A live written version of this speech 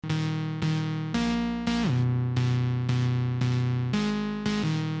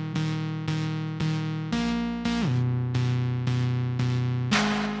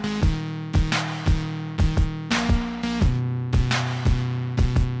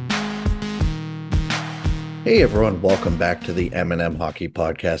Hey everyone, welcome back to the M&M Hockey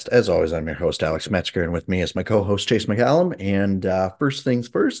Podcast. As always, I'm your host Alex Metzger, and with me is my co-host Chase McCallum. And first things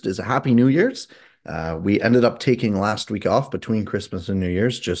first is a Happy New Year's. We ended up taking last week off between Christmas and New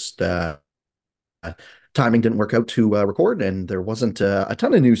Year's. Just timing didn't work out to record, and there wasn't a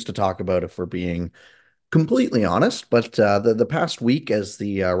ton of news to talk about if we're being completely honest. But the past week, as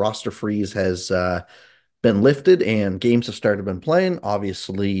the roster freeze has been lifted and games have started been playing,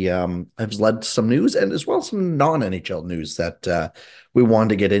 obviously has led to some news and as well some non-NHL news that we wanted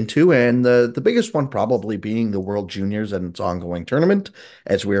to get into. And the biggest one probably being the World Juniors and its ongoing tournament.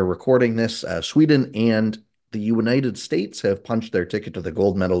 As we are recording this, Sweden and the United States have punched their ticket to the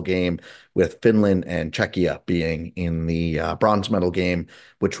gold medal game, with Finland and Czechia being in the bronze medal game,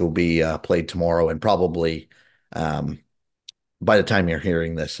 which will be played tomorrow and probably um, by the time you're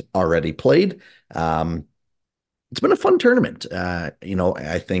hearing this already played. It's been a fun tournament.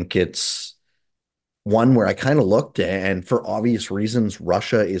 I think it's one where I kind of looked, and for obvious reasons,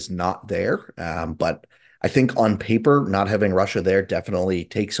 Russia is not there. But I think on paper, not having Russia there definitely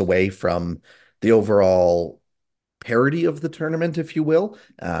takes away from the overall parity of the tournament, if you will.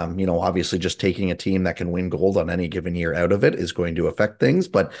 Obviously, just taking a team that can win gold on any given year out of it is going to affect things.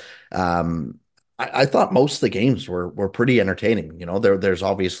 But I thought most of the games were pretty entertaining. There's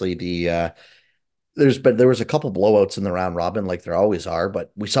obviously there was a couple blowouts in the round robin, like there always are,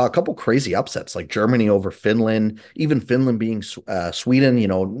 but we saw a couple crazy upsets, like Germany over Finland, even Finland being Sweden.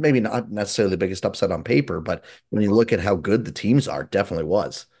 Maybe not necessarily the biggest upset on paper, but when you look at how good the teams are, definitely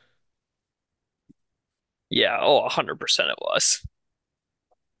was. Yeah, oh, 100% it was.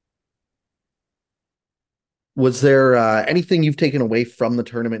 Was there anything you've taken away from the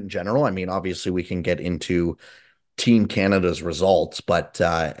tournament in general? I mean, obviously we can get into Team Canada's results, but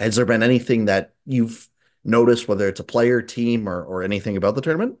has there been anything that you've noticed, whether it's a player, team, or anything about the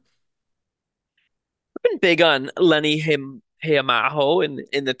tournament? I've been big on Lenny Hayamaho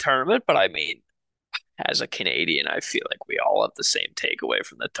in the tournament, but I mean, as a Canadian, I feel like we all have the same takeaway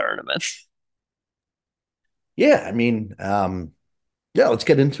from the tournament. Yeah, I mean, yeah, let's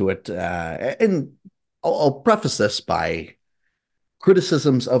get into it. And I'll preface this by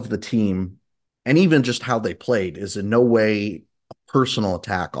criticisms of the team and even just how they played is in no way a personal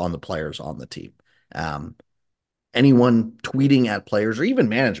attack on the players on the team. Um, Anyone tweeting at players or even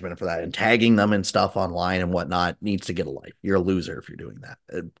management for that and tagging them and stuff online and whatnot needs to get a life. You're a loser if you're doing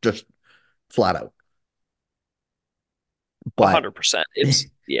that. Just flat out. But 100%. It's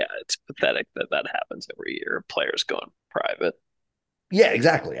pathetic that that happens every year. Players going private. yeah,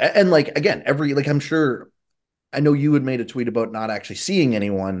 exactly. And like again, I'm sure I know you had made a tweet about not actually seeing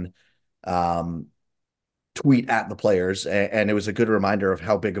anyone um tweet at the players, and it was a good reminder of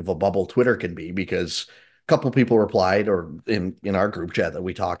how big of a bubble Twitter can be because a couple people replied or in our group chat that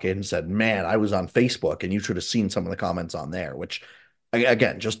we talk in said, "Man, I was on Facebook and you should have seen some of the comments on there," which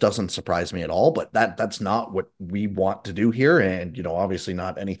again just doesn't surprise me at all. But that's not what we want to do here, and obviously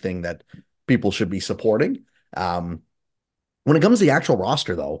not anything that people should be supporting. Um, when it comes to the actual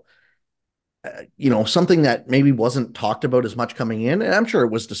roster, though, something that maybe wasn't talked about as much coming in, and I'm sure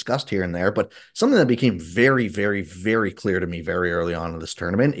it was discussed here and there, but something that became very, very, very clear to me very early on in this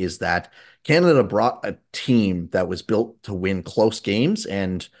tournament is that Canada brought a team that was built to win close games.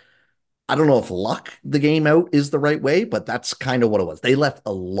 And I don't know if luck the game out is the right way, but that's kind of what it was. They left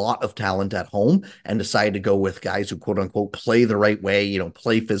a lot of talent at home and decided to go with guys who quote unquote play the right way,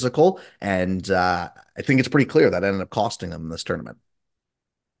 play physical. And I think it's pretty clear that ended up costing them in this tournament.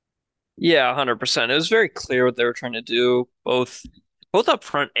 Yeah, 100%. It was very clear what they were trying to do, both up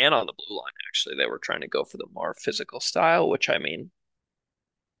front and on the blue line, actually. They were trying to go for the more physical style, which I mean,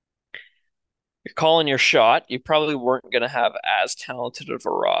 you're calling your shot. You probably weren't going to have as talented of a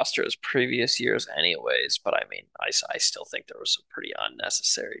roster as previous years, anyways. But I mean, I still think there was some pretty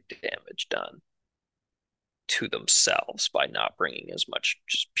unnecessary damage done to themselves by not bringing as much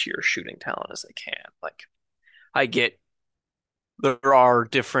just pure shooting talent as they can. Like, I get there are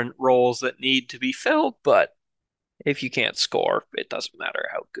different roles that need to be filled, but if you can't score, it doesn't matter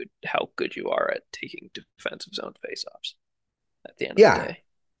how good you are at taking defensive zone faceoffs at the end of the Yeah. day.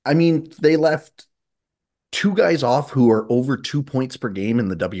 I mean, they left two guys off who are over 2 points per game in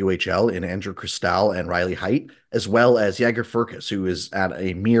the WHL in Andrew Cristal and Riley Height, as well as Jagger Furcus, who is at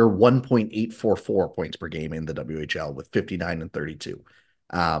a mere 1.844 points per game in the WHL with 59 and 32.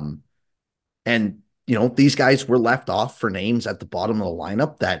 Um, and, these guys were left off for names at the bottom of the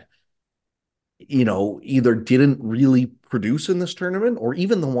lineup that, either didn't really produce in this tournament or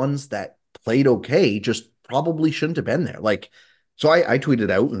even the ones that played okay just probably shouldn't have been there. Like, so I tweeted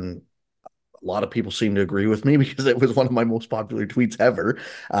out and a lot of people seem to agree with me because it was one of my most popular tweets ever.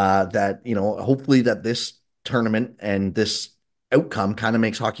 That hopefully that this tournament and this outcome kind of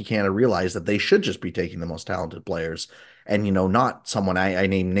makes Hockey Canada realize that they should just be taking the most talented players and, not someone I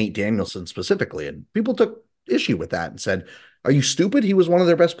named Nate Danielson specifically. And people took issue with that and said, are you stupid? He was one of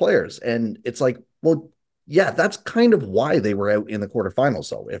their best players. And it's like, well, yeah, that's kind of why they were out in the quarterfinals.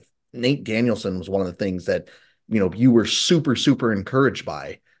 So if Nate Danielson was one of the things that, you were super, super encouraged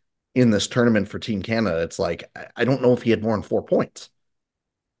by in this tournament for Team Canada, it's like, I don't know if he had more than 4 points.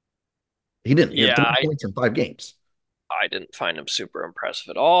 He didn't. He had Yeah, 3 points in 5 games. I didn't find him super impressive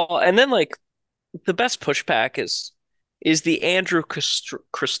at all. And then like the best pushback is the Andrew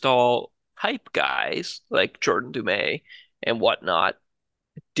Crystal type guys like Jordan Dumais and whatnot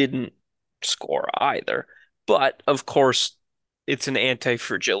didn't score either. But of course, it's an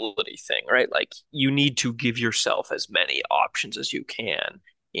anti-fragility thing, right? Like you need to give yourself as many options as you can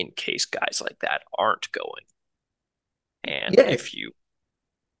in case guys like that aren't going. And Yeah, if you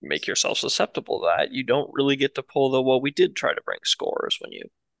make yourself susceptible to that, you don't really get to pull the, well, we did try to bring scores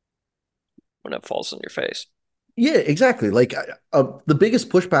when it falls in your face. yeah, exactly. Like the biggest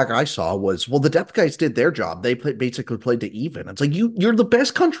pushback I saw was, well, the depth guys did their job. They basically played to even. It's like you're the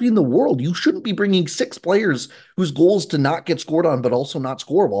best country in the world. You shouldn't be bringing 6 players whose goal is to not get scored on, but also not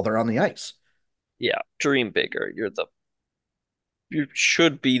score while they're on the ice. Yeah, dream bigger. You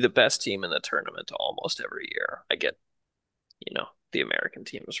should be the best team in the tournament almost every year. I get, the American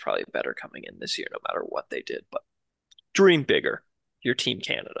team was probably better coming in this year no matter what they did, but dream bigger. Your team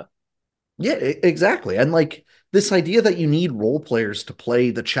Canada. Yeah, exactly. And like this idea that you need role players to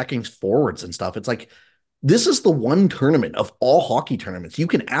play the checking forwards and stuff. It's like this is the one tournament of all hockey tournaments you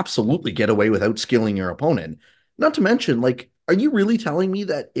can absolutely get away without skilling your opponent. Not to mention, like, are you really telling me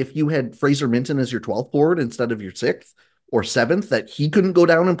that if you had Fraser Minton as your 12th forward instead of your sixth or seventh, that he couldn't go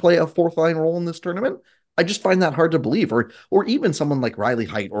down and play a fourth line role in this tournament? I just find that hard to believe. Or even someone like Riley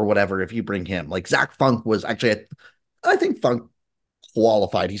Height or whatever, if you bring him. Like Zach Funk was actually, I think Funk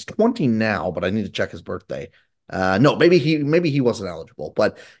qualified. He's 20 now, but I need to check his birthday. No, maybe he wasn't eligible.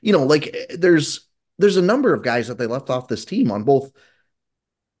 But like there's a number of guys that they left off this team on both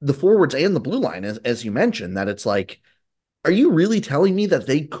the forwards and the blue line, as you mentioned, that it's like, are you really telling me that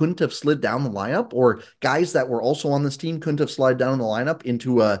they couldn't have slid down the lineup, or guys that were also on this team couldn't have slid down the lineup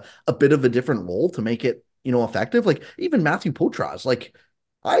into a bit of a different role to make it, effective? Like even Matthew Potras, like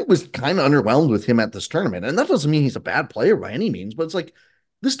I was kind of underwhelmed with him at this tournament. And that doesn't mean he's a bad player by any means, but it's like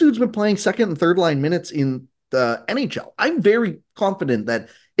this dude's been playing second and third line minutes in the NHL. I'm very confident that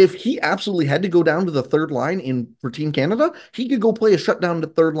if he absolutely had to go down to the third line in for Team Canada, he could go play a shutdown to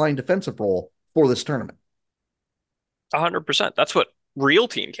third line defensive role for this tournament. 100%. That's what real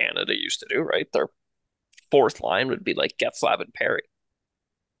Team Canada used to do, right? Their fourth line would be like Getzlab and Perry.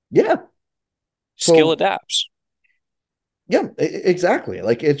 Yeah. Skill So adapts. yeah, exactly.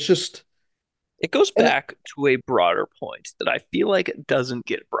 Like it's just It goes and back to a broader point that I feel like it doesn't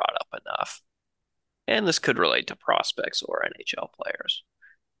get brought up enough. And this could relate to prospects or NHL players.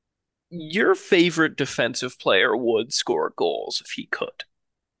 Your favorite defensive player would score goals if he could.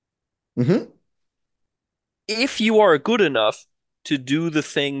 mhm. If you are good enough to do the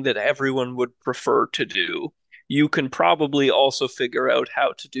thing that everyone would prefer to do, you can probably also figure out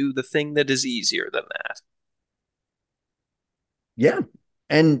how to do the thing that is easier than that. Yeah.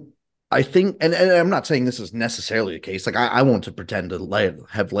 And I think, and I'm not saying this is necessarily the case. Like I won't to pretend to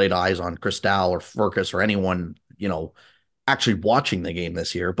have laid eyes on Cristal or Furcus or anyone, actually watching the game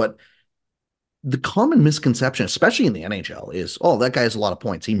this year. But the common misconception, especially in the NHL, is, oh, that guy has a lot of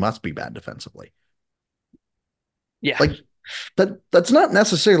points. He must be bad defensively. Yeah, Like that's not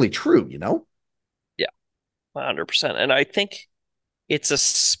necessarily true. yeah, 100%. And I think it's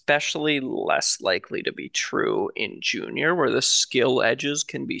especially less likely to be true in junior, where the skill edges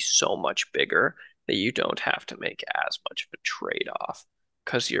can be so much bigger that you don't have to make as much of a trade-off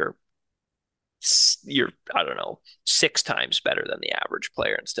because you're I don't know 6 times better than the average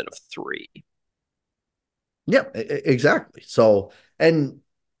player instead of three. Yeah, exactly. So, and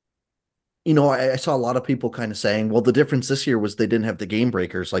I saw a lot of people kind of saying, well, the difference this year was they didn't have the game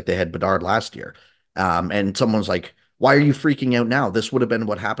breakers like they had Bedard last year. And someone's like, why are you freaking out now? This would have been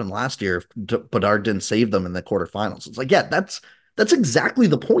what happened last year if Bedard didn't save them in the quarterfinals. It's like, yeah, that's exactly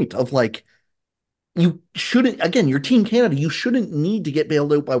the point of like, you shouldn't, again, your team Canada, you shouldn't need to get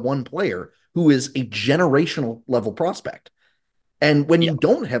bailed out by one player who is a generational level prospect. And when Yeah, you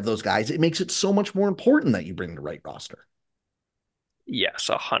don't have those guys, it makes it so much more important that you bring the right roster. yes,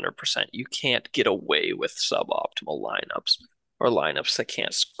 100%. You can't get away with suboptimal lineups or lineups that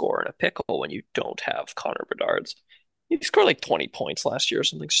can't score in a pickle when you don't have Connor Bedard's. He scored like 20 points last year or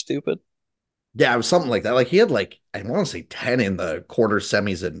something stupid. Yeah, it was something like that. Like he had like I want to say 10 in the quarter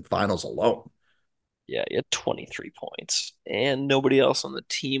semis and finals alone. Yeah, he had 23 points, and nobody else on the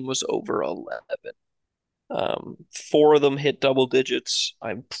team was over 11. Four of them hit double digits.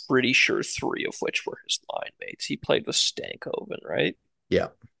 I'm pretty sure three of which were his line mates. He played with Stankoven, right? Yeah.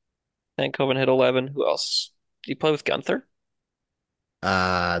 Stankoven hit 11. Who else? Did he play with Gunther?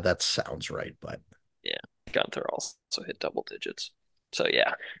 That sounds right, but Yeah, Gunther also hit double digits. So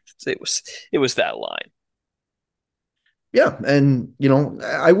yeah, it was it was that line. yeah, and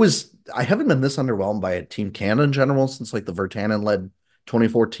I haven't been this underwhelmed by a Team Canada in general since like the Virtanen led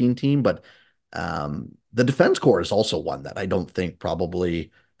 2014 team, but the defense core is also one that I don't think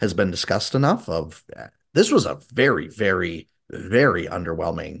probably has been discussed enough of. This was a very, very, very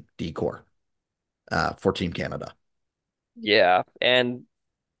underwhelming D core for Team Canada. Yeah, and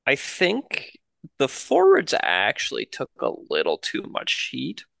I think the forwards actually took a little too much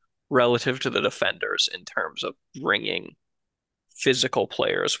heat relative to the defenders in terms of bringing physical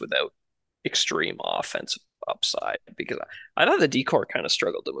players without extreme offensive upside because I thought the decor kind of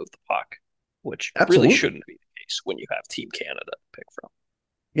struggled to move the puck, which really Absolutely. shouldn't be the case when you have Team Canada to pick from.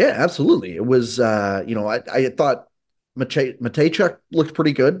 Yeah, absolutely. It was, I thought Matejchuk looked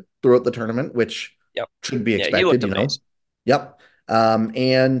pretty good throughout the tournament, which Yep. should be Yeah, he expected, looked you know. amazing. Yep.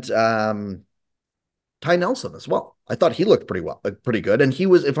 And Ty Nelson as well. I thought he looked pretty good. And he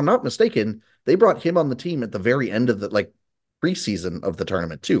was, if I'm not mistaken, they brought him on the team at the very end of the like preseason of the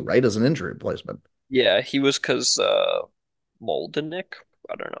tournament too, right? As an injury replacement. Yeah, he was because Moldenik,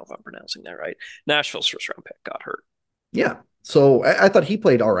 I don't know if I'm pronouncing that right. Nashville's first round pick got hurt. Yeah. So I thought he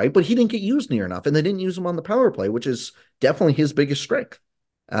played all right, but he didn't get used near enough, and they didn't use him on the power play, which is definitely his biggest strength.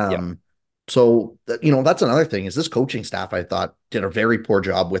 Yep. Um, that's another thing is this coaching staff I thought did a very poor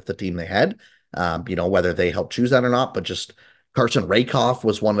job with the team they had. Whether they helped choose that or not, but just Carson Rakoff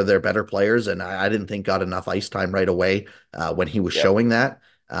was one of their better players, and I didn't think got enough ice time right away when he was Yep. showing that.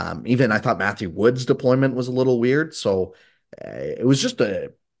 Even I thought Matthew Wood's deployment was a little weird, so it was just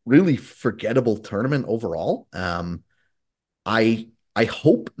a really forgettable tournament overall. I I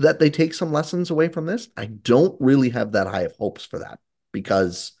hope that they take some lessons away from this. I don't really have that high of hopes for that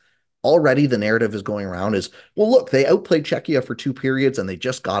because already the narrative is going around is, well, look, they outplayed Czechia for two periods and they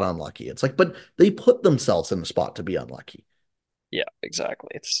just got unlucky. It's like, but they put themselves in the spot to be unlucky. Yeah, exactly.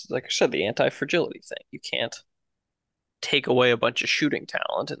 It's like I said, the anti-fragility thing. You can't take away a bunch of shooting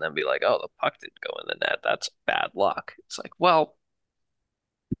talent and then be like, oh, the puck didn't go in the net. That's bad luck. It's like, well,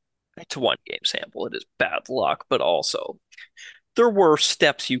 it's a one game sample. It is bad luck, but also there were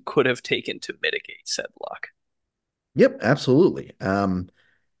steps you could have taken to mitigate said luck. Yep, absolutely.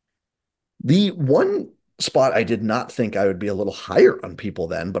 The one spot I did not think I would be a little higher on people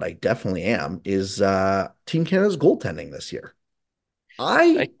then, but I definitely am, is Team Canada's goaltending this year.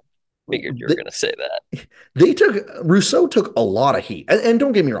 I I figured you were going to say that. They took Rousseau took a lot of heat, and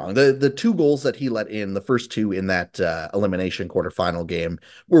don't get me wrong, the two goals that he let in, the first two in that elimination quarterfinal game,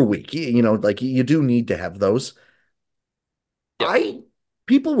 were weak. Like you do need to have those. Yep. I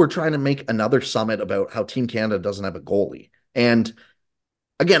People were trying to make another summit about how Team Canada doesn't have a goalie, and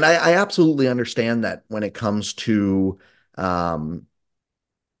again, I absolutely understand that when it comes to um,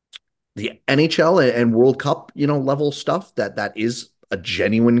 the NHL and World Cup, level stuff, that is a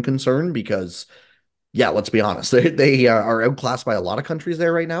genuine concern because yeah, let's be honest. They are outclassed by a lot of countries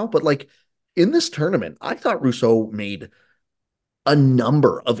there right now. But like in this tournament, I thought Rousseau made a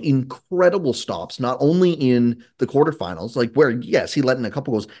number of incredible stops, not only in the quarterfinals, like where, yes, he let in a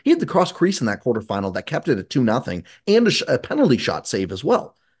couple goals. He had the cross crease in that quarterfinal that kept it at 2-0 and a penalty shot save as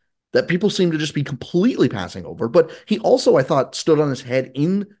well. That people seem to just be completely passing over. But he also, I thought, stood on his head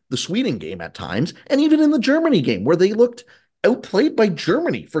in the Sweden game at times, and even in the Germany game, where they looked outplayed by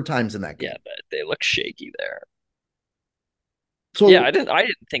Germany for times in that Yeah, game. but they look shaky there. Yeah, I So, didn't I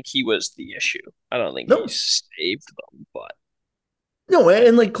didn't think he was the issue. I don't think he no, saved them, but no, I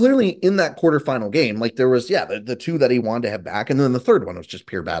and think like clearly in that quarterfinal game, like there was, yeah, the two that he wanted to have back, and then the third one was just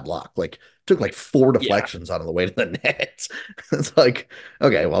pure bad luck. Like took like four yeah, deflections out of the way to the net. It's like,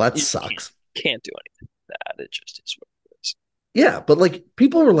 okay, well that you can't sucks. can't do anything with that. It just is what it is. Yeah, but like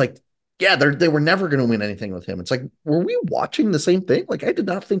people were like, yeah, they were never going to win anything with him. It's like, were we watching the same thing? Like I did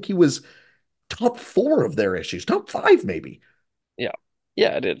not think he was top four of their issues, top five maybe. Yeah.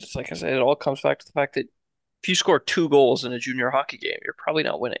 Yeah, it is. Like I said, it all comes back to the fact that if you score two goals in a junior hockey game, you're probably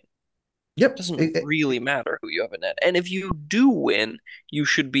not winning. It Yep. doesn't really matter who you have in net. And if you do win, you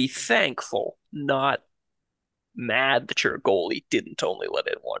should be thankful, not mad that your goalie didn't only let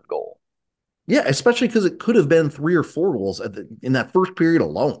in one goal. Yeah, especially because it could have been three or four goals in that first period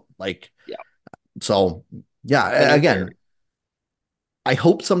alone. Like, Yeah. so yeah, And if you're again, I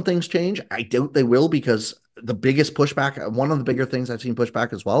hope some things change. I doubt they will because the biggest pushback, one of the bigger things I've seen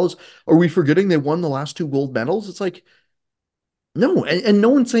pushback as well is, are we forgetting they won the last two gold medals? It's like, no, and no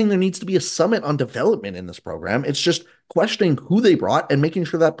one's saying there needs to be a summit on development in this program. It's just questioning who they brought and making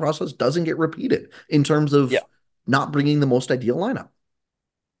sure that process doesn't get repeated in terms Yeah, of not bringing the most ideal lineup.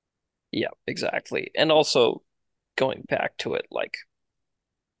 yeah, exactly. And also going back to it, like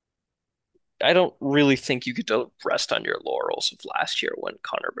I don't really think you could rest on your laurels of last year when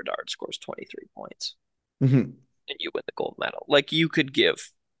Connor Bedard scores 23 points Mhm. and you win the gold medal. Like you could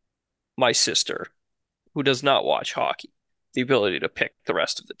give my sister, who does not watch hockey, the ability to pick the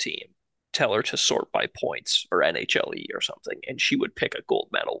rest of the team, tell her to sort by points or NHLE or something, and she would pick a gold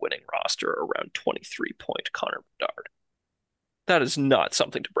medal winning roster around 23-point Connor Bedard. That is not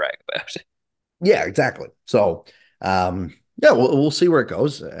something to brag about. Yeah, exactly. So, yeah, we'll see where it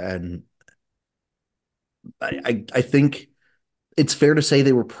goes. And I think it's fair to say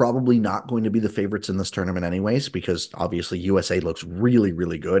they were probably not going to be the favorites in this tournament anyways, because obviously USA looks really,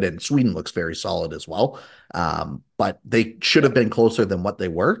 really good and Sweden looks very solid as well. But they should Yeah, have been closer than what they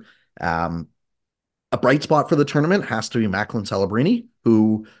were. Um, a bright spot for the tournament has to be Macklin Celebrini,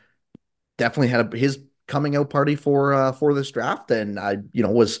 who definitely had his coming out party for this draft, and I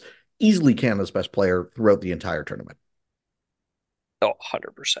was easily Canada's best player throughout the entire tournament. oh,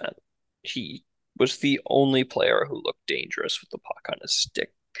 100%. He was the only player who looked dangerous with the puck on his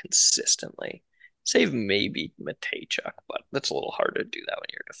stick consistently. Save maybe Matejchuk, but that's a little hard to do that when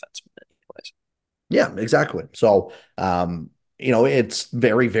you're a defenseman anyways. Yeah, exactly. So, it's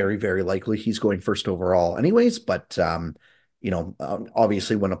very, very, very likely he's going first overall, anyways. But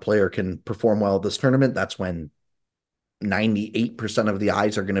obviously, when a player can perform well at this tournament, that's when 98% of the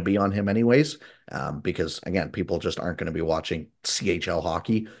eyes are going to be on him, anyways. Because again, people just aren't going to be watching CHL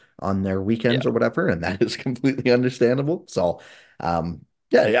hockey on their Yeah, weekends or whatever, and that is completely understandable. So,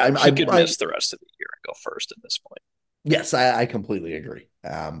 yeah, he could I miss the rest of the year and go first at this point. yes, I completely agree.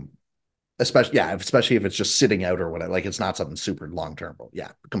 Especially if it's just sitting out or whatever, like it's not something super long term. But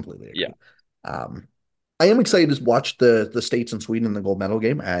yeah, completely Yeah, agree. Um, I am excited to watch the States and Sweden in the gold medal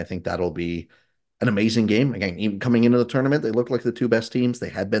game. I think that'll be an amazing game. Again, even coming into the tournament, they look like the two best teams. They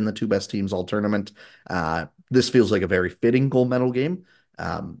had been the two best teams all tournament. This feels like a very fitting gold medal game,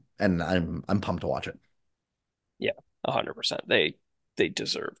 and I'm pumped to watch it. yeah, 100%. They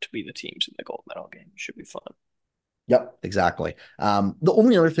deserve to be the teams in the gold medal game. It should be fun. Yep, exactly. The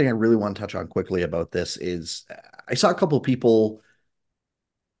only other thing I really want to touch on quickly about this is I saw a couple of people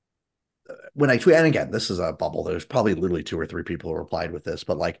when I tweet, and again, this is a bubble. There's probably literally two or three people who replied with this,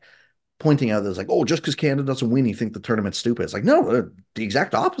 but like pointing out that it's like, oh, just because Canada doesn't win, you think the tournament's stupid. It's like, no, the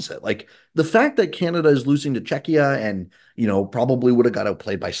exact opposite. Like the fact that Canada is losing to Czechia and probably would have got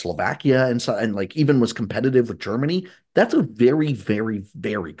outplayed by Slovakia and so and like even was competitive with Germany, that's a very, very,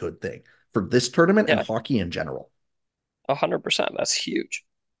 very good thing for this tournament and Yeah, hockey in general. 100%. That's huge.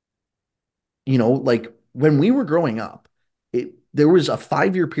 Like when we were growing up, there was a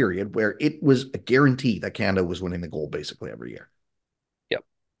 5-year period where it was a guarantee that Canada was winning the gold basically every year. Yep.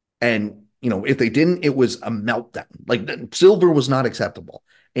 And, if they didn't, it was a meltdown. Like silver was not acceptable.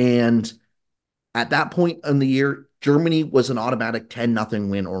 And at that point in the year, Germany was an automatic 10-0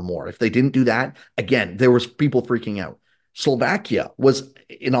 win or more. If they didn't do that, again, there was people freaking out. Slovakia was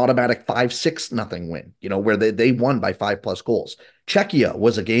an automatic 5-6-0 win, where they won by 5+ goals. Czechia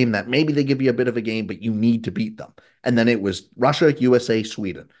was a game that maybe they give you a bit of a game, but you need to beat them. And then it was Russia, USA,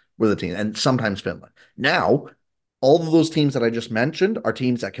 Sweden were the team, and sometimes Finland. Now, all of those teams that I just mentioned are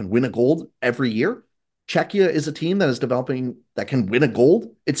teams that can win a gold every year. Czechia is a team that is developing that can win a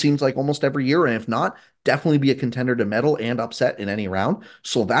gold, it seems like almost every year. And if not, definitely be a contender to medal and upset in any round.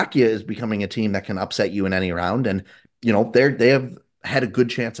 Slovakia is becoming a team that can upset you in any round. And, they have had a good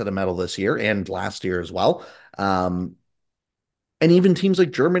chance at a medal this year and last year as well. And even teams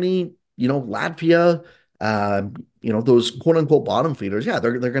like Germany, Latvia, uh, those quote unquote bottom feeders, yeah,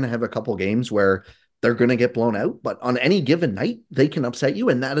 they're going to have a couple games where they're going to get blown out, but on any given night, they can upset you.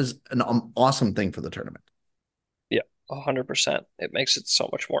 And that is an awesome thing for the tournament. Yeah, 100%. It makes it so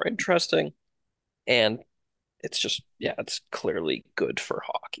much more interesting. And it's just, yeah, it's clearly good for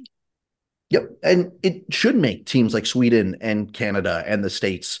hockey. Yep. And it should make teams like Sweden and Canada and the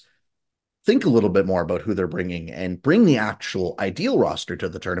States think a little bit more about who they're bringing and bring the actual ideal roster to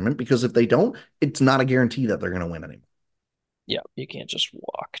the tournament because if they don't, it's not a guarantee that they're going to win anymore. Yeah, you can't just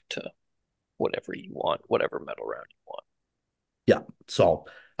walk to whatever you want, whatever medal round you want. Yeah. So,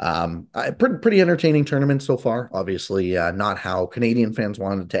 pretty entertaining tournament so far. Obviously, not how Canadian fans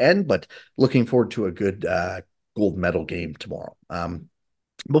wanted it to end, but looking forward to a good gold medal game tomorrow.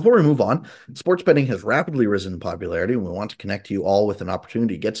 Before we move on, sports betting has rapidly risen in popularity, and we want to connect you all with an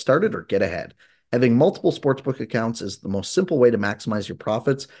opportunity to get started or get ahead. Having multiple sportsbook accounts is the most simple way to maximize your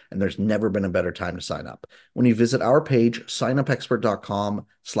profits, and there's never been a better time to sign up. When you visit our page,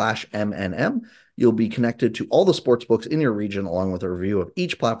 signupexpert.com/MNM, you'll be connected to all the sportsbooks in your region, along with a review of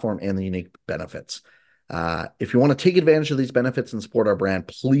each platform and the unique benefits. If you want to take advantage of these benefits and support our brand,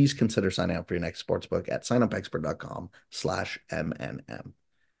 please consider signing up for your next sportsbook at signupexpert.com/MNM.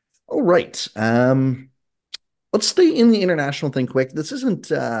 All right. Let's stay in the international thing quick. This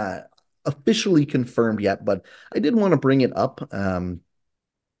isn't officially confirmed yet, but I did want to bring it up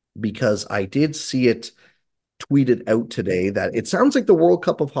because I did see it tweeted out today that it sounds like the World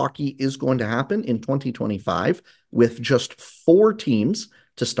Cup of Hockey is going to happen in 2025 with just four teams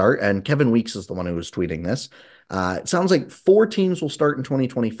to start. And Kevin Weeks is the one who was tweeting this. It sounds like four teams will start in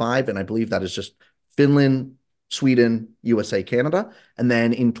 2025, and I believe that is just Finland, Sweden, USA, Canada. And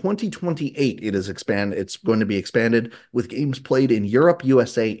then in 2028, it's going to be expanded with games played in Europe,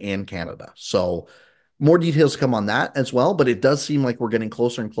 USA, and Canada. So more details come on that as well, but it does seem like we're getting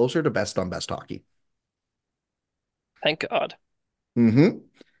closer and closer to best on best hockey. Thank God. Mm-hmm.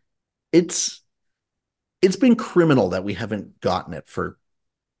 It's it's been criminal that we haven't gotten it for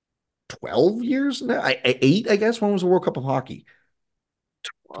 12 years now. Eight, I guess. When was the World Cup of Hockey?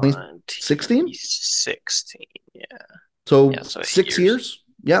 2016? 2016. Yeah. So Yeah, so 8 years. six years?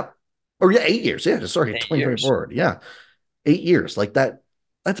 Yeah. Or yeah, 8 years. Yeah, sorry, 8 years. 2024. Yeah. 8 years. Like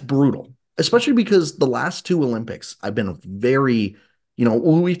that's brutal. Especially because the last two Olympics, I've been very,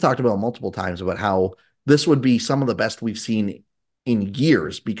 we've talked about multiple times about how this would be some of the best we've seen in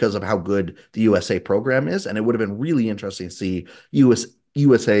years because of how good the USA program is. And it would have been really interesting to see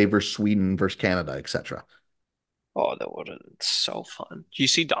USA versus Sweden versus Canada, etc. Oh, that would have been so fun. Did you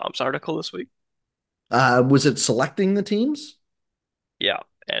see Dom's article this week? Was it selecting the teams? Yeah,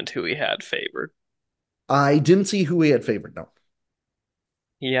 and who he had favored. I didn't see who he had favored. No.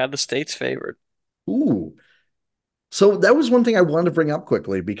 He had the States favored. Ooh. So that was one thing I wanted to bring up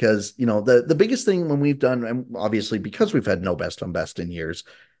quickly because, the biggest thing when we've done, and obviously because we've had no best on best in years,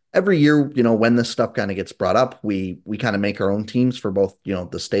 every year, when this stuff kind of gets brought up, we kind of make our own teams for both,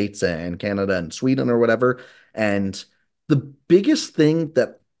 the States and Canada and Sweden or whatever. And the biggest thing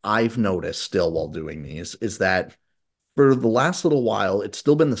that I've noticed still while doing these is that for the last little while, it's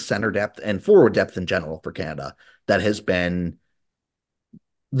still been the center depth and forward depth in general for Canada that has been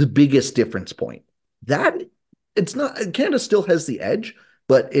the biggest difference point. That it's not Canada still has the edge,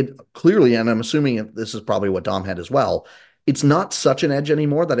 but it clearly, and I'm assuming this is probably what Dom had as well, it's not such an edge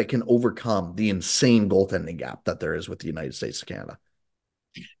anymore that it can overcome the insane goaltending gap that there is with the United States and Canada.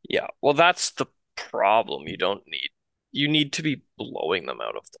 Yeah, well, that's the problem. You need to be blowing them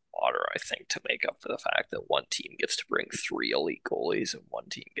out of the water, I think, to make up for the fact that one team gets to bring three elite goalies and one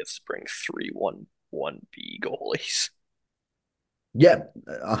team gets to bring three one B goalies. Yeah,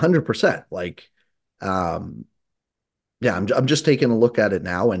 100%. Like, um, yeah, I'm just taking a look at it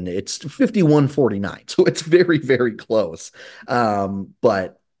now, and it's 51-49, so it's very, very close.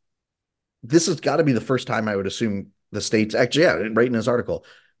 But this has got to be the first time I would assume the states actually, yeah, right in his article.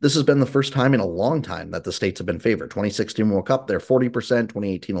 This has been the first time in a long time that the states have been favored. 2016 World Cup, they're 40%.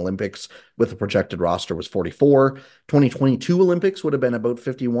 2018 Olympics with a projected roster was 44. 2022 Olympics would have been about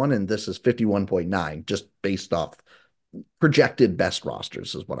 51, and this is 51.9, just based off projected best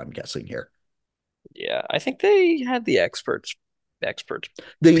rosters, is what I'm guessing here. Yeah, I think they had the experts They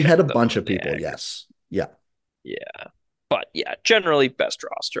pick had a them bunch in of the people, aggregate. yes. Yeah. Yeah. But yeah, generally best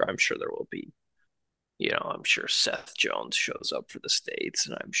roster. I'm sure there will be, I'm sure Seth Jones shows up for the States,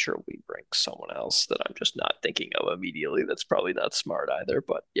 and I'm sure we bring someone else that I'm just not thinking of immediately that's probably not smart either.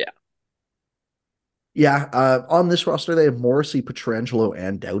 But yeah, Yeah. On this roster, they have Morrissey, Petrangelo,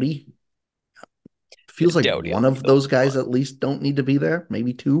 and Doughty. yeah, Feels like Doughty one will be of the those guys one. at least don't need to be there,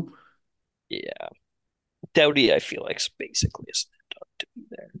 maybe two. Yeah. Doughty, I feel like, is basically a stand up to be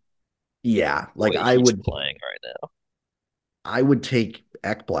there. Yeah, The like way he's playing right now. I would take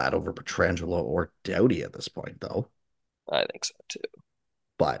Ekblad over Petrangelo or Doughty at this point, though. I think so too.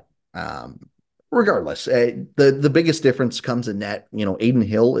 But regardless, the biggest difference comes in net. Aiden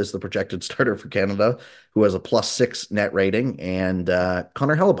Hill is the projected starter for Canada, who has a +6 net rating, and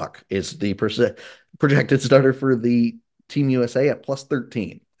Connor Hellebuck is the projected starter for the Team USA at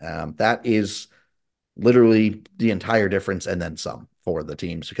 +13. That is literally the entire difference and then some for the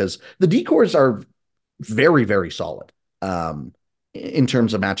teams because the decors are very, very solid in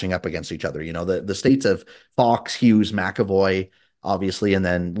terms of matching up against each other. The states of Fox, Hughes, McAvoy, obviously, and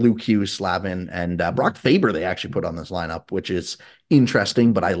then Luke Hughes, Slavin, and Brock Faber they actually put on this lineup, which is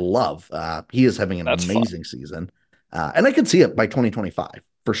interesting, but I love. He is having an That's fun. amazing season. And I could see it by 2025.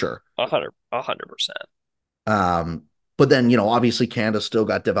 for sure. 100%. Um, but then, obviously Canada's still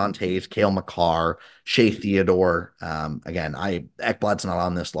got Devon Toews, Cale Makar, Shea Theodore. Again, Ekblad's not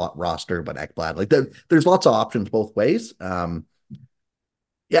on this roster, but Ekblad, like there's lots of options both ways.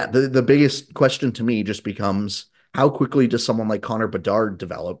 Yeah, the biggest question to me just becomes how quickly does someone like Connor Bedard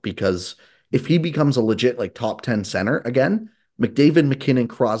develop? Because if he becomes a legit like top 10 center again, McDavid, McKinnon,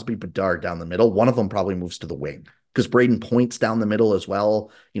 Crosby, Bedard down the middle, one of them probably moves to the wing because Braden Point's down the middle as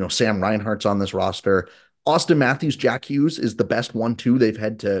well. Sam Reinhart's on this roster. Austin Matthews, Jack Hughes is the best 1-2 they've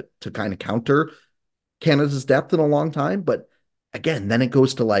had to kind of counter Canada's depth in a long time. But again, then it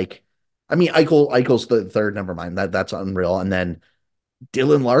goes to like, I mean, Eichel's the third. Never mind that's unreal. And then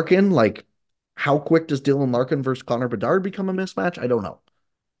Dylan Larkin, like, how quick does Dylan Larkin versus Connor Bedard become a mismatch? I don't know.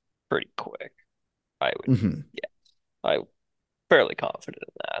 Pretty quick. I would, Mm-hmm. yeah, I'm fairly confident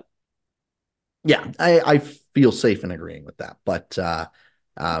in that. Yeah, I feel safe in agreeing with that. But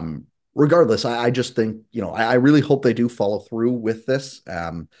regardless, I just think, I really hope they do follow through with this.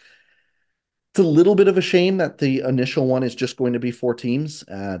 It's a little bit of a shame that the initial one is just going to be four teams.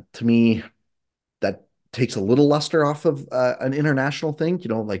 To me, that takes a little luster off of an international thing.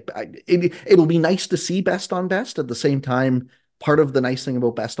 Like it'll be nice to see best on best. At the same time, part of the nice thing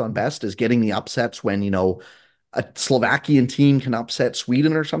about best on best is getting the upsets when a Slovakian team can upset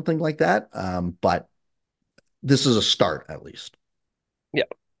Sweden or something like that. But this is a start at least. Yeah.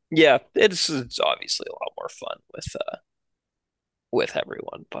 Yeah, it's obviously a lot more fun with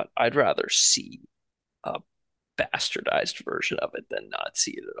everyone, but I'd rather see a bastardized version of it than not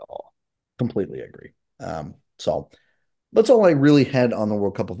see it at all. Completely agree. So that's all I really had on the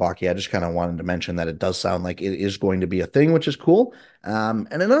World Cup of Hockey. I just kind of wanted to mention that it does sound like it is going to be a thing, which is cool.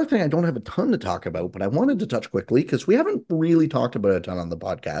 And another thing I don't have a ton to talk about, but I wanted to touch quickly because we haven't really talked about it a ton on the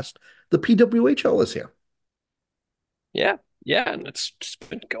podcast. The PWHL is here. Yeah, yeah, and it's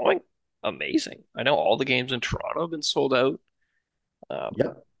been going amazing. I know all the games in Toronto have been sold out. Um,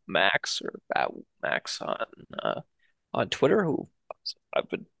 Yep. Max or Max on Twitter, who I've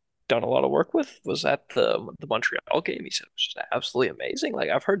been done a lot of work with, was at the Montreal game. He said it was just absolutely amazing. Like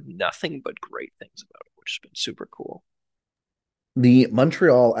I've heard nothing but great things about it, which has been super cool. The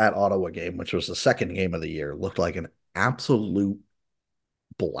Montreal at Ottawa game, which was the second game of the year, looked like an absolute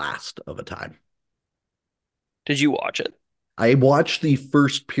blast of a time. Did you watch it? I watched the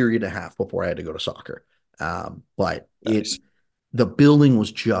first period and a half before I had to go to soccer. But Nice. the building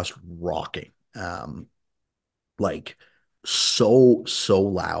was just rocking. Like so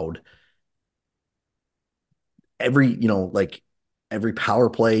loud. Like every power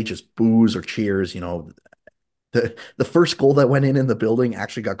play, just boos or cheers. The first goal that went in the building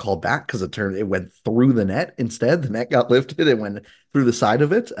actually got called back because it went through the net instead. The net got lifted and went through the side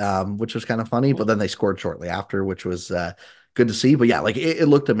of it, which was kind of funny. But then they scored shortly after, which was good to see. But yeah, like it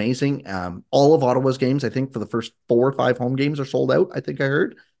looked amazing. All of Ottawa's games, I think, for the first 4 or 5 home games are sold out. I think I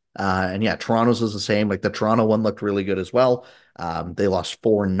heard. And yeah, Toronto's is the same. Like the Toronto one looked really good as well. They lost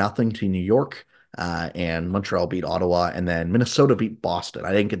 4-0 to New York. And Montreal beat Ottawa, and then Minnesota beat Boston.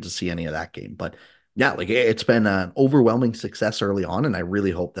 I didn't get to see any of that game, but yeah, like it's been an overwhelming success early on, and I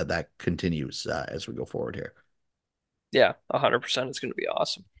really hope that that continues as we go forward here. Yeah, 100%. It's going to be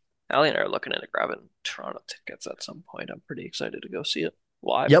awesome. Allie and I are looking into grabbing Toronto tickets at some point. I'm pretty excited to go see it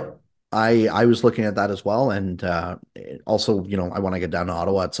live. Yep, I was looking at that as well, and also I want to get down to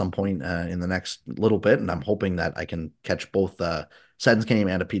Ottawa at some point in the next little bit, and I'm hoping that I can catch both Sens game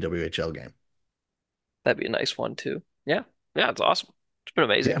and a PWHL game. That'd be a nice one too. Yeah, yeah, it's awesome. It's been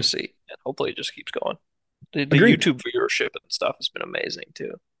amazing Yeah, to see, and hopefully it just keeps going. The agreed. YouTube viewership and stuff has been amazing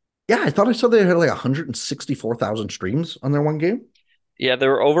too. Yeah, I thought I saw they had like 164,000 streams on their one game, Yeah, there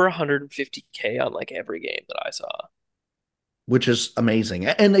were over 150K on like every game that I saw. which is amazing.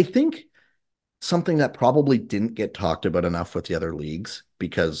 And I think something that probably didn't get talked about enough with the other leagues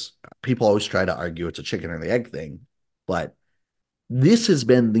because people always try to argue it's a chicken or the egg thing, but this has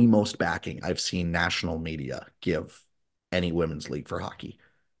been the most backing I've seen national media give any women's league for hockey.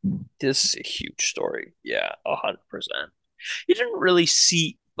 This is a huge story. Yeah, 100%. You didn't really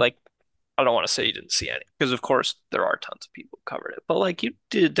see like I don't want to say you didn't see any because of course there are tons of people who covered it, but like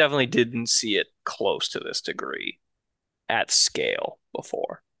definitely didn't see it close to this degree at scale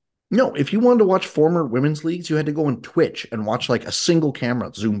before. No, if you wanted to watch former women's leagues, you had to go on Twitch and watch like a single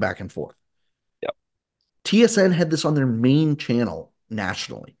camera zoom back and forth. Yep. TSN had this on their main channel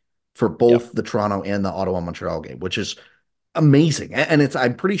nationally for Yep. both the Toronto and the Ottawa Montreal game, which is amazing. And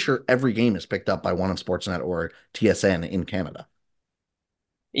I'm pretty sure every game is picked up by one on Sportsnet or TSN in Canada.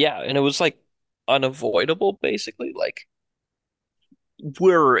 Yeah, and it was like unavoidable basically. Like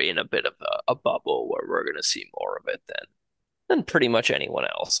we're in a bit of a bubble where we're gonna see more of it than pretty much anyone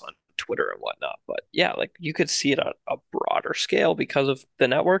else on Twitter and whatnot. But yeah, like you could see it on a broader scale because of the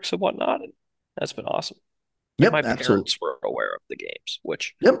networks and whatnot, and that's been awesome. Like my Yep, absolutely. parents were aware of the games,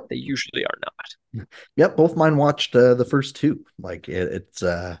 which Yep, they usually are not. yep. Both mine watched the first two. Like it's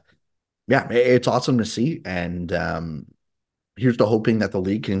yeah, it's awesome to see, and here's to hoping that the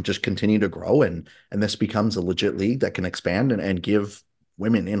league can just continue to grow and this becomes a legit league that can expand and give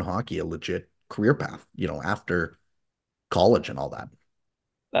women in hockey a legit career path, after college and all that.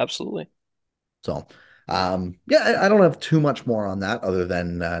 Absolutely. So, yeah, I don't have too much more on that other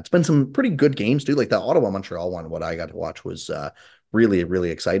than it's been some pretty good games too. Like the Ottawa Montreal one, what I got to watch was really,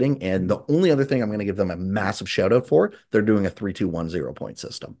 really exciting. And the only other thing I'm going to give them a massive shout out for, they're doing a 3-2-1-0 point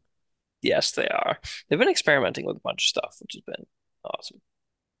system. Yes, they are. They've been experimenting with a bunch of stuff, which has been awesome.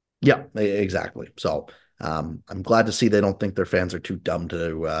 Yeah, exactly. So, I'm glad to see they don't think their fans are too dumb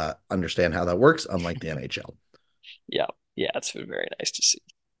to understand how that works, unlike the NHL. Yeah, yeah, it's been very nice to see.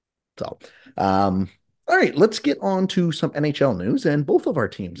 So, all right, let's get on to some NHL news. And both of our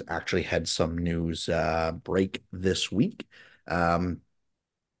teams actually had some news break this week. Um,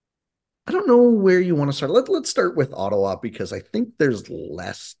 I don't know where you want to start. Let's start with Ottawa because I think there's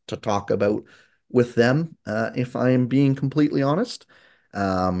less to talk about with them, if I'm being completely honest.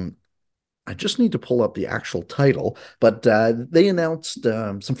 Um, I just need to pull up the actual title, but they announced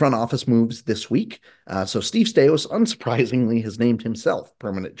some front office moves this week. So Steve Staios, unsurprisingly, has named himself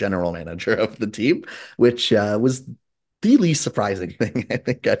permanent general manager of the team, which was the least surprising thing I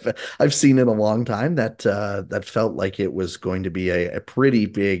think I've seen in a long time. That felt like it was going to be a pretty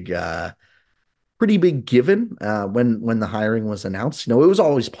big given when the hiring was announced. It was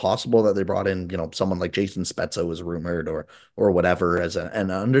always possible that they brought in, someone like Jason Spezza was rumored or whatever as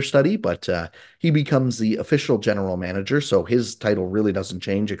an understudy, but he becomes the official general manager, so his title really doesn't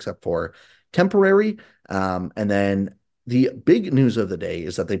change except for temporary. And then the big news of the day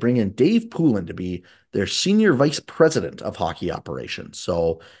is that they bring in Dave Poulin to be their senior vice president of hockey operations.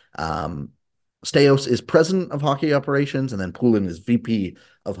 So Steos is president of hockey operations, and then Poulin is VP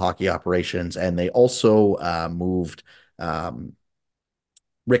of hockey operations. And they also moved um,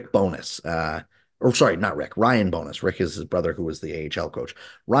 Rick Bonus, or sorry, not Rick, Ryan Bonus. Rick is his brother who was the AHL coach.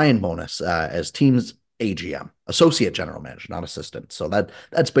 Ryan Bonus as team's AGM, associate general manager, not assistant. So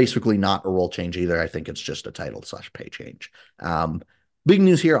that's basically not a role change either. I think it's just a title slash pay change. Big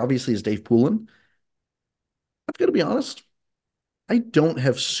news here, obviously, is Dave Poulin. I'm going to be honest. I don't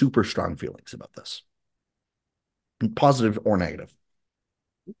have super strong feelings about this, positive or negative.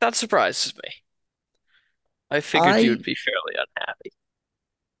 That surprises me. I figured you I would be fairly unhappy.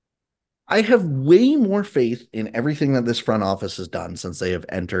 I have way more faith in everything that this front office has done since they have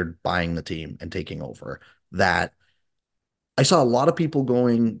entered buying the team and taking over. That I saw a lot of people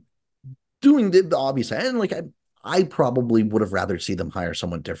doing the obvious, and like I probably would have rather see them hire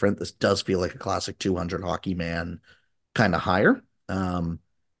someone different. This does feel like a classic 200 hockey man kind of hire. Um,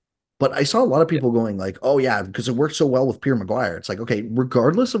 but I saw a lot of Yeah, people going like, "Oh yeah, because it works so well with Pierre Maguire." It's like, okay,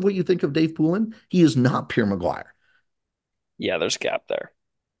 regardless of what you think of Dave Poulin, he is not Pierre Maguire. yeah, there's a gap there.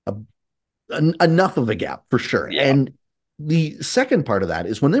 A enough of a gap for sure. Yeah, And the second part of that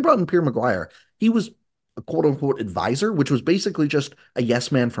is when they brought in Pierre Maguire, he was a quote unquote advisor, which was basically just a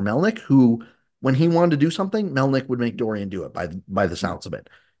yes man for Melnick, who, when he wanted to do something, Melnick would make Dorian do it by the sounds of it.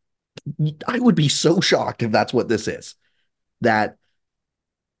 I would be so shocked if that's what this is. That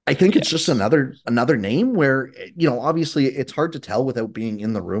I think it's just yes, another name where, obviously it's hard to tell without being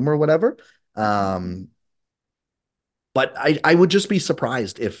in the room or whatever. But I would just be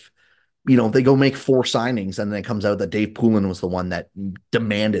surprised if they go make four signings and then it comes out that Dave Poulin was the one that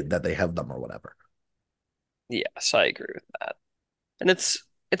demanded that they have them or whatever. yes, I agree with that. And it's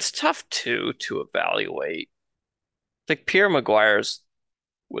tough too to evaluate. Like Pierre Maguire's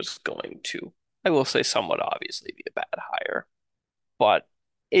was going to, I will say, somewhat obviously be a bad hire, but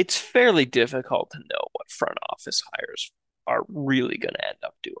it's fairly difficult to know what front office hires are really going to end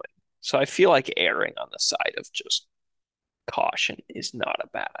up doing. So I feel like erring on the side of just caution is not a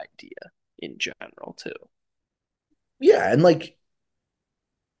bad idea in general, too. Yeah, and like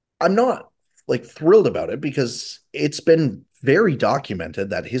I'm not like thrilled about it because it's been very documented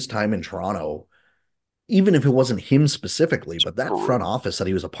that his time in Toronto, even if it wasn't him specifically, It's but that front brutal. office that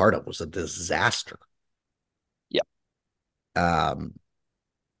he was a part of was a disaster. Yeah, Um,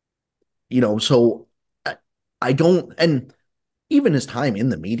 so I, I don't, and even his time in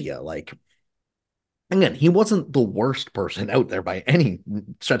the media, like again, he wasn't the worst person out there by any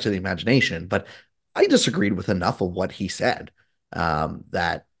stretch of the imagination, but I disagreed with enough of what he said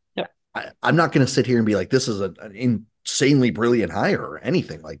that yeah, I'm not going to sit here and be like, this is an insanely brilliant hire or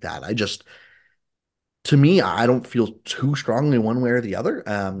anything like that. I just, To me, I don't feel too strongly one way or the other.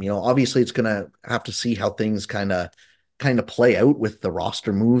 Obviously it's gonna have to see how things kind of play out with the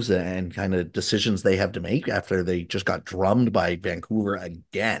roster moves and kind of decisions they have to make after they just got drummed by Vancouver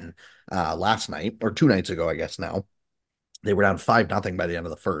again last night or 2 nights ago, I guess now. They were down 5-0 by the end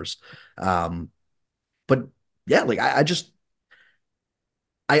of the first. Um, but yeah, like I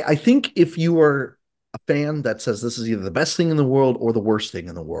think if you are a fan that says this is either the best thing in the world or the worst thing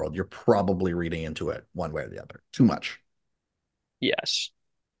in the world, you're probably reading into it one way or the other. Too much. Yes.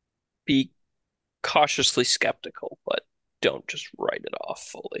 Be cautiously skeptical, but don't just write it off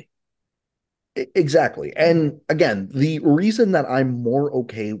fully. Exactly. And again, the reason that I'm more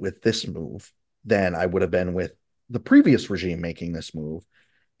okay with this move than I would have been with the previous regime making this move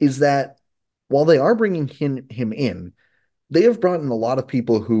is that while they are bringing him in, they have brought in a lot of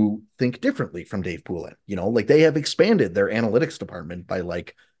people who think differently from Dave Poulin. Like they have expanded their analytics department by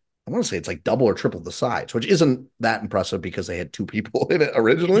like, I want to say it's like double or triple the size, which isn't that impressive because they had two people in it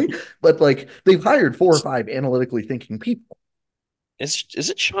originally, but like they've hired four or five analytically thinking people. Is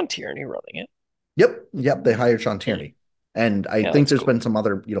it Sean Tierney running it? Yep, yep. They hired Sean Hmm. Tierney, and I Yeah, think that's there's cool. been some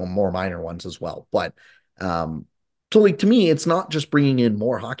other, more minor ones as well. But um, so like to me, it's not just bringing in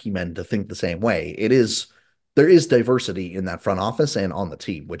more hockey men to think the same way. There is diversity in that front office and on the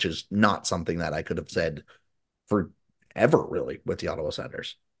team, which is not something that I could have said for ever really with the Ottawa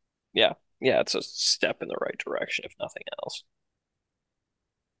Senators. Yeah. Yeah, it's a step in the right direction, if nothing else.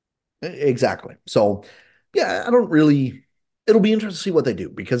 Exactly. So yeah, I don't really. It'll be interesting to see what they do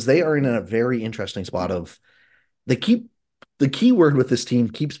because they are in a very interesting spot of they keep the key word with this team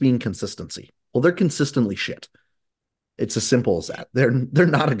keeps being consistency. Well, they're consistently shit. It's as simple as that. They're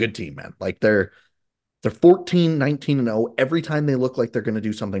not a good team, man. Like they're 14, 19 and 0 every time they look like they're going to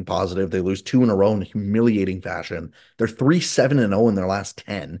do something positive. They lose two in a row in humiliating fashion. They're 3-7-0 in their last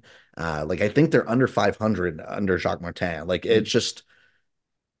 10. Like I think they're under 500 under Jacques Martin. Like it's just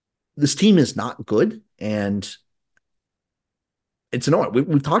this team is not good and it's annoying.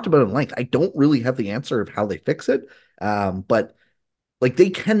 We've talked about it in length. I don't really have the answer of how they fix it. But like they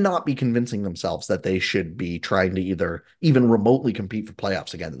cannot be convincing themselves that they should be trying to either even remotely compete for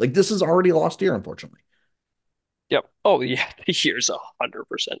playoffs again. Like this is already a lost year, unfortunately. Yep. Oh yeah, the year's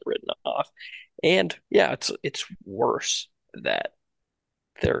 100% written off. And yeah, it's worse that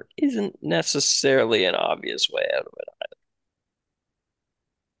there isn't necessarily an obvious way out of it.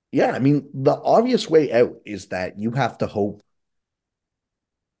 Yeah, I mean, the obvious way out is that you have to hope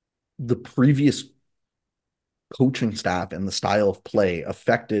the previous coaching staff and the style of play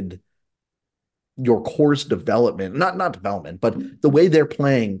affected your core's development, not development, but the way they're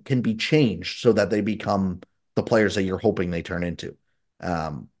playing can be changed so that they become the players that you're hoping they turn into.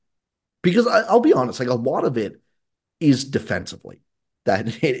 Um, because I'll be honest, like a lot of it is defensively.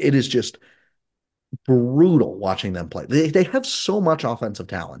 That it is just brutal watching them play. They have so much offensive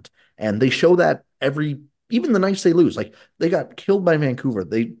talent, and they show that even the nights they lose. Like they got killed by Vancouver,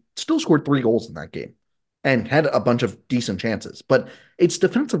 they still scored 3 goals in that game and had a bunch of decent chances. But it's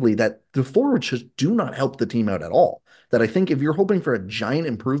defensively that the forwards just do not help the team out at all. That I think if you're hoping for a giant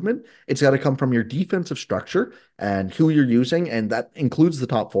improvement, it's got to come from your defensive structure and who you're using, and that includes the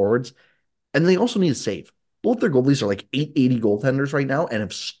top forwards. And they also need to save. Both their goalies are like 880 goaltenders right now and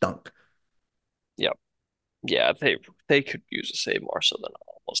have stunk. Yep. Yeah, they could use a save more so than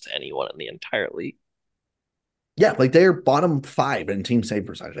almost anyone in the entire league. Yeah, like they're bottom 5 in team save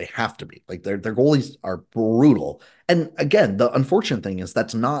percentage. They have to be. Like their goalies are brutal. And again, the unfortunate thing is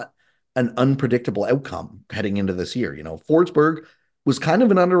that's not an unpredictable outcome heading into this year. Forsberg was kind of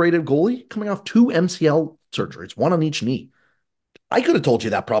an underrated goalie coming off 2 MCL surgeries, one on each knee. I could have told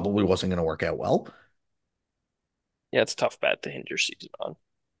you that probably wasn't going to work out well. Yeah, it's a tough bet to hinge your season on.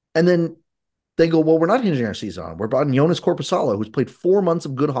 And then they go, well, we're not hinging our season on. We're brought in Jonas Corposalo, who's played 4 months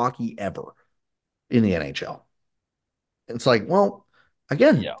of good hockey ever in the NHL. It's like, well,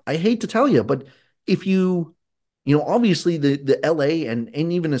 again, Yeah. I hate to tell you, but if obviously the LA and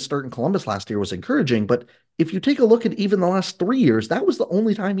even his start in Columbus last year was encouraging, but if you take a look at even the last 3 years, that was the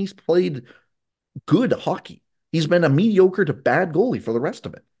only time he's played good hockey. He's been a mediocre to bad goalie for the rest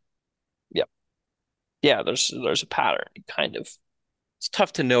of it. Yep. Yeah, there's a pattern. It's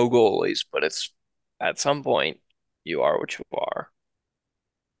tough to know goalies, but it's at some point you are what you are.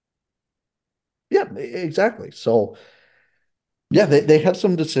 Yeah, exactly. So yeah, they have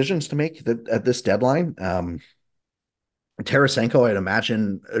some decisions to make at this deadline. Tarasenko, I'd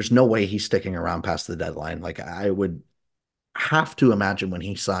imagine there's no way he's sticking around past the deadline. Like I would have to imagine when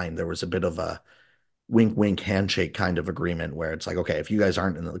he signed, there was a bit of a wink, wink handshake kind of agreement where it's like, okay, if you guys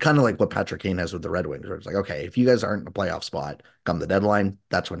aren't in the kind of like what Patrick Kane has with the Red Wings, where it's like, okay, if you guys aren't in a playoff spot come the deadline,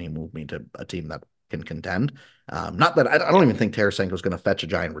 that's when he moved me to a team that can contend. Not that I don't Yeah. even think Tarasenko is going to fetch a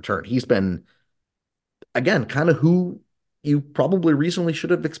giant return. He's been again kind of who you probably reasonably should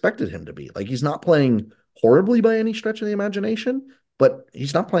have expected him to be. Like he's not playing horribly by any stretch of the imagination, but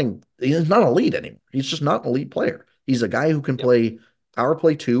he's not playing. He's not elite anymore. He's just not an elite player. He's a guy who can Yep. play power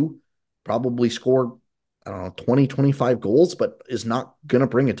play two, probably score, I don't know, 20, 25 goals, but is not going to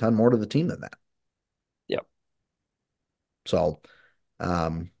bring a ton more to the team than that. Yep. So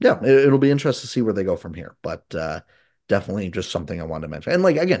yeah, it'll be interesting to see where they go from here. But definitely just something I wanted to mention. And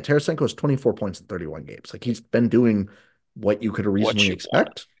like again, Tarasenko has 24 points in 31 games. Like he's been doing what you could What reasonably you want.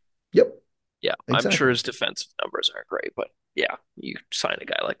 expect. Yep, Yeah. I'm sure exactly. his defensive numbers aren't great, but yeah, you sign a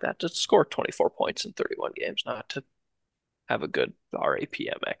guy like that to score 24 points in 31 games, not to have a good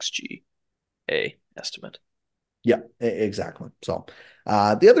RAPMXGA estimate. Yeah, exactly. So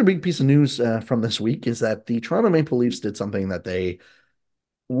the other big piece of news from this week is that the Toronto Maple Leafs did something that they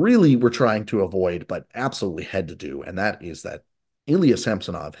really were trying to avoid, but absolutely had to do, and that is that Ilya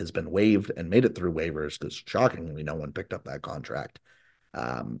Samsonov has been waived and made it through waivers because shockingly, no one picked up that contract.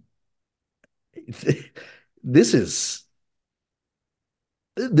 Um, this is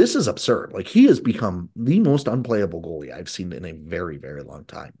this is absurd. Like he has become the most unplayable goalie I've seen in a very, very long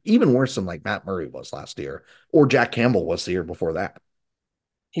time. Even worse than like Matt Murray was last year, or Jack Campbell was the year before that.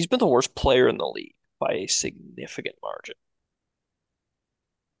 He's been the worst player in the league by a significant margin,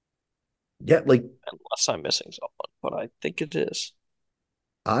 Yeah, like unless I'm missing someone, but I think it is.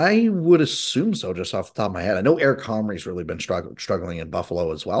 I would assume so, just off the top of my head. I know Eric Comrie's really been struggling in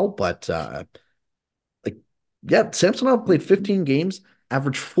Buffalo as well, but like, yeah, Samsonov played 15 games,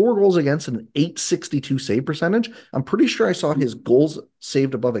 averaged 4 goals against, and an 862 save percentage. I'm pretty sure I saw his goals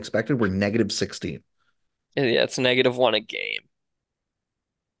saved above expected were negative 16. Yeah, it's -1 a game.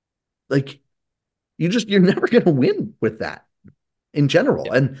 Like, you're never going to win with that in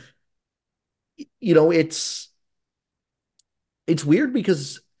general. Yeah. And you know, it's weird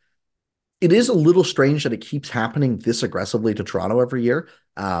because it is a little strange that it keeps happening this aggressively to Toronto every year.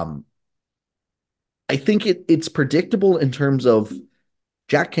 Um, I think it's predictable in terms of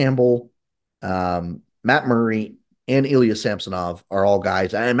Jack Campbell, Matt Murray, and Ilya Samsonov are all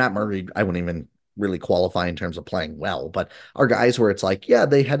guys. And Matt Murray, I wouldn't even really qualify in terms of playing well, but are guys where it's like, yeah,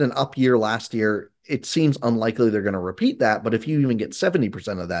 they had an up year last year. It seems unlikely they're going to repeat that, but if you even get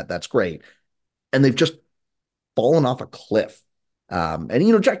 70% of that, that's great. And they've just fallen off a cliff. And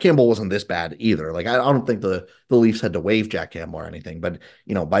you know, Jack Campbell wasn't this bad either. Like I don't think the Leafs had to waive Jack Campbell or anything, but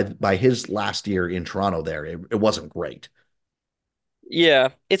you know, by his last year in Toronto, there it wasn't great. Yeah,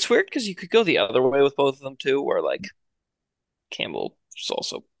 it's weird because you could go the other way with both of them too, where like Campbell's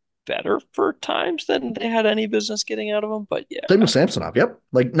also better for times than they had any business getting out of him. But Same with yeah, Samsonov. Yep,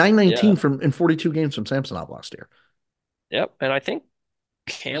 like 919 yeah, from in 42 games from Samsonov last year. yep. And I think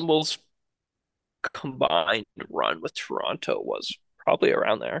Campbell's combined run with Toronto was probably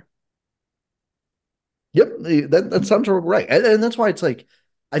around there. Yep, that sounds right, and that's why it's like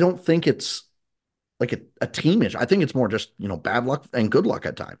I don't think it's like a team issue. I think it's more just you know bad luck and good luck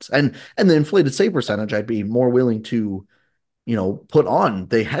at times, and the inflated save percentage. I'd be more willing to you know, put on,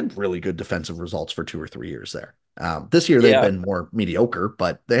 they had really good defensive results for 2 or 3 years there. This year they've Yeah, been more mediocre,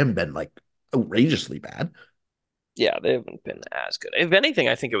 but they haven't been like outrageously bad. yeah, they haven't been as good. If anything,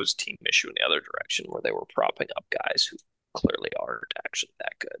 I think it was team issue in the other direction where they were propping up guys who clearly aren't actually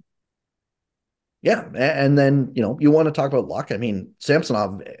that good. Yeah, and then you know you want to talk about luck. I mean,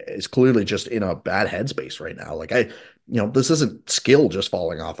 Samsonov is clearly just in a bad headspace right now. Like you know, this isn't skill just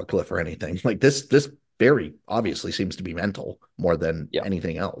falling off a cliff or anything. Like this very obviously seems to be mental more than Yeah,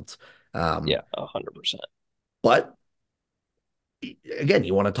 anything else. Um, yeah, 100%. but again,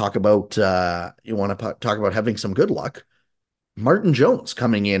 you want to talk about having some good luck. Martin Jones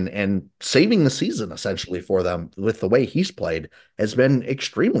coming in and saving the season essentially for them with the way he's played has been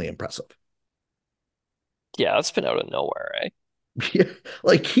extremely impressive. Yeah, that's been out of nowhere, eh?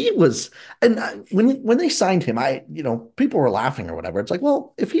 Like he was, and when they signed him, I you know people were laughing or whatever. It's like,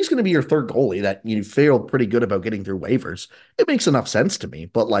 well, if he's going to be your third goalie that you failed pretty good about getting through waivers, it makes enough sense to me.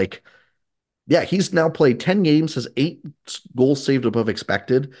 But like, yeah, he's now played 10 games, has 8 goals saved above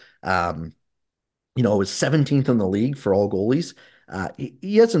expected. Um, you know, is 17th in the league for all goalies.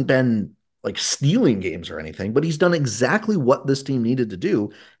 He hasn't been like stealing games or anything, but he's done exactly what this team needed to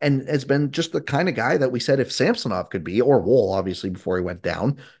do and has been just the kind of guy that we said if Samsonov could be, or Wool, obviously, before he went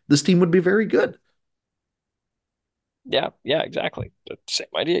down, this team would be very good. Yeah, yeah, exactly. The same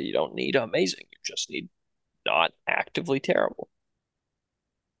idea. You don't need amazing. You just need not actively terrible.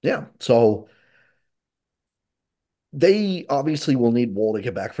 Yeah. So They obviously will need Wool to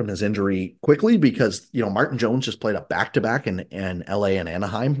get back from his injury quickly because Martin Jones just played a back-to-back in LA and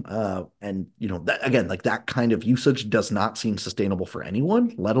Anaheim, and that again, like that kind of usage does not seem sustainable for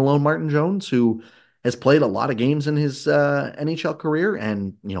anyone, let alone Martin Jones, who has played a lot of games in his NHL career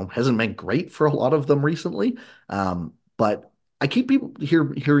and hasn't been great for a lot of them recently. But I keep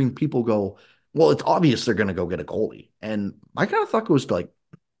hearing people go, "Well, it's obvious they're going to go get a goalie," and my kind of thought was like,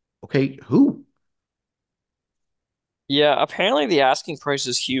 "Okay, who?" Yeah, apparently the asking price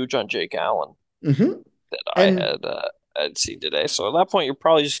is huge on Jake Allen Hmm. that And I'd seen today. So at that point, you're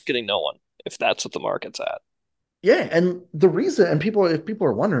probably just getting no one if that's what the market's at. yeah, and the reason, and if people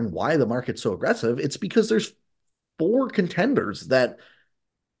are wondering why the market's so aggressive, it's because there's four contenders that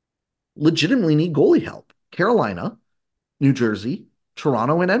legitimately need goalie help. Carolina, New Jersey,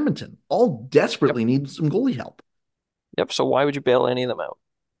 Toronto, and Edmonton all Yep. desperately need some goalie help. Yep. So why would you bail any of them out?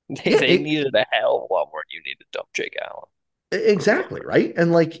 Yeah, They needed a hell of a lot more than you need to dump Jake Allen. exactly, right?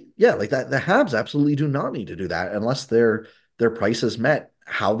 And like, yeah, like that the Habs absolutely do not need to do that unless their price is met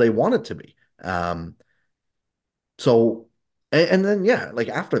how they want it to be. So and then yeah, like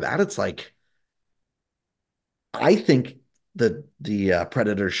after that, it's like I think the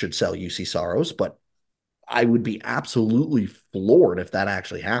Predators should sell UC Soros, but I would be absolutely floored if that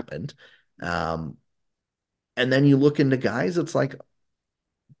actually happened. Um, and then you look into guys, it's like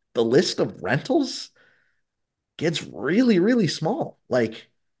the list of rentals gets really, really small. Like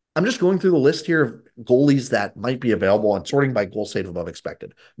I'm just going through the list here of goalies that might be available and sorting by goal save above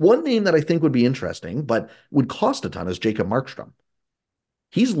expected. One name that I think would be interesting, but would cost a ton is Jacob Markstrom.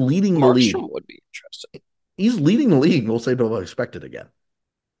 He's leading the league. Markstrom would be interesting. He's leading the league in goal save above expected again.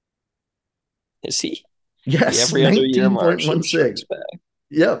 Is he? The Yes, every other year Markstrom 19.16. strikes back.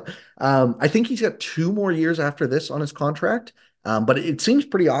 Yep. I think he's got two more years after this on his contract. But it seems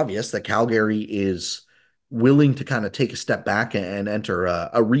pretty obvious that Calgary is willing to kind of take a step back and enter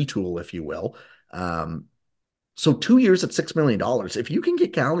a retool, if you will. So 2 years at $6 million. If you can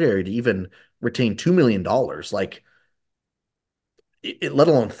get Calgary to even retain $2 million, like let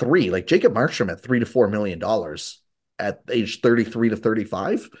alone three, like Jacob Markstrom at $3 to $4 million at age 33 to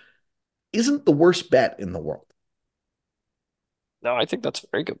 35 isn't the worst bet in the world. No, I think that's a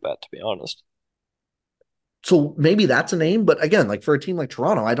very good bet, to be honest. So maybe that's a name, but again, like for a team like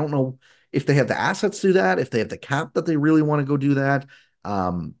Toronto, I don't know if they have the assets to do that, if they have the cap that they really want to go do that.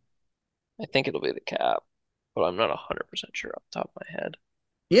 Um, I think it'll be the cap, but I'm not 100% sure off the top of my head.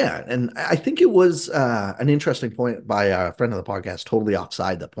 yeah, and I think it was an interesting point by a friend of the podcast, totally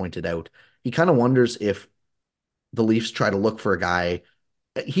offside, that pointed out he kind of wonders if the Leafs try to look for a guy.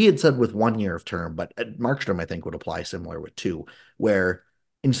 He had said with 1 year of term, but Markstrom, I think, would apply similar with two, where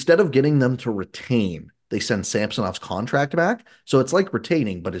instead of getting them to retain, they send Samsonov's contract back. So it's like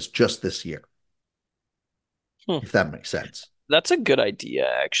retaining, but it's just this year, Hmm. if that makes sense. That's a good idea,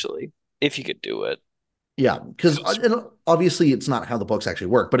 actually, if you could do it. Yeah, because 'Cause obviously it's not how the books actually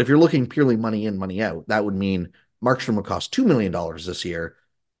work. But if you're looking purely money in, money out, that would mean Markstrom would cost $2 million this year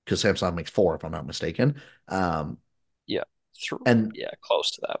because Samsung makes four, if I'm not mistaken. Um, yeah, and yeah,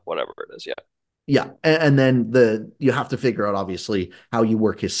 close to that, whatever it is. Yeah. yeah, and then you have to figure out obviously how you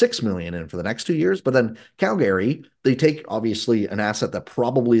work his 6 million in for the next 2 years. But then Calgary, they take obviously an asset that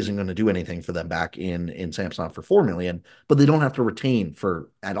probably isn't going to do anything for them back in Samsung for 4 million, but they don't have to retain for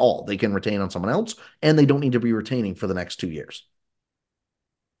at all. They can retain on someone else, and they don't need to be retaining for the next 2 years.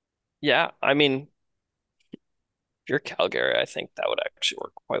 Yeah, I mean, if you're Calgary, I think that would actually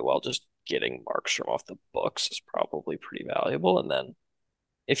work quite well. Just getting Markstrom off the books is probably pretty valuable. And then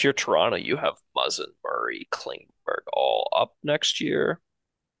if you're Toronto, you have Muzzin, Murray, Klingberg all up next year.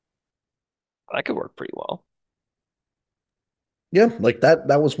 That could work pretty well. Yeah, like that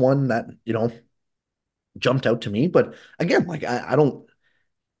was one that, jumped out to me. But again, like I don't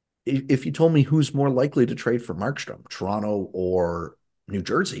if you told me who's more likely to trade for Markstrom, Toronto or New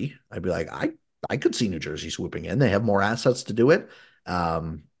Jersey, I'd be like, I could see New Jersey swooping in. They have more assets to do it.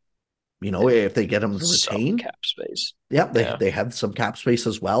 Um, They have if they get them to some retain, cap space. yeah, Yeah. they have some cap space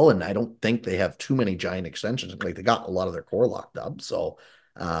as well. And I don't think they have too many giant extensions. Like they got a lot of their core locked up. So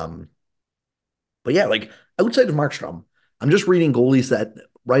um, but yeah, like outside of Markstrom, I'm just reading goalies that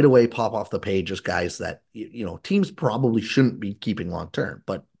right away pop off the page as guys that teams probably shouldn't be keeping long term,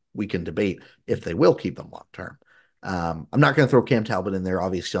 but we can debate if they will keep them long term. I'm not going to throw Cam Talbot in there,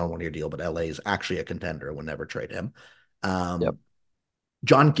 obviously on 1 year deal, but LA is actually a contender and would never trade him. Yep. Um,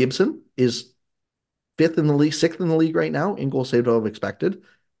 John Gibson is fifth in the league, sixth in the league right now in goal saved above expected.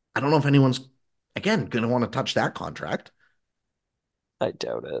 I don't know if anyone's again going to want to touch that contract. I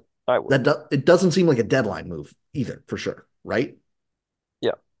doubt it. I That wouldn't. it doesn't seem like a deadline move either, for sure, right?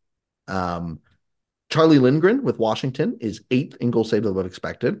 Yeah. Um, Charlie Lindgren with Washington is eighth in goal saved above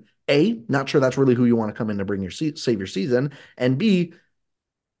expected. A, not sure that's really who you want to come in to bring your save your season. And B,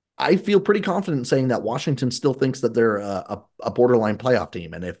 I feel pretty confident in saying that Washington still thinks that they're a borderline playoff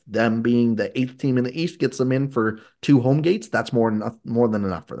team, and if them being the eighth team in the East gets them in for two home gates, that's more than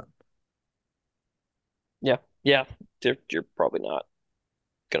enough for them. Yeah, yeah. You're probably not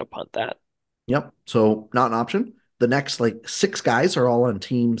gonna punt that. Yep. So not an option. The next like six guys are all on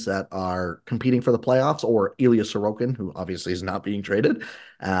teams that are competing for the playoffs, or Ilya Sorokin, who obviously is not being traded.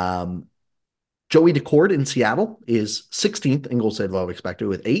 Um, Joey Decord in Seattle is 16th in goal save above expected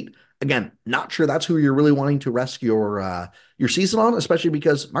with eight. Again, not sure that's who you're really wanting to rest your season on, especially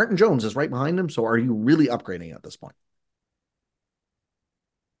because Martin Jones is right behind him. So are you really upgrading at this point?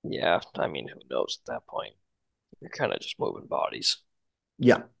 Yeah, I mean, who knows at that point? You're kind of just moving bodies.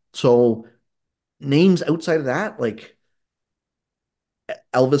 Yeah. So names outside of that, like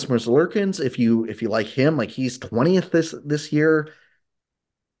Elvis Merzlikins, if you like him, like he's 20th this year,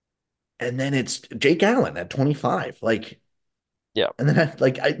 and then it's Jake Allen at 25. Like, Yeah, and then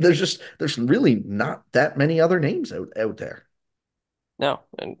there's really not that many other names out there. no,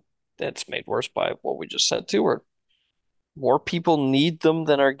 and that's made worse by what we just said too, where more people need them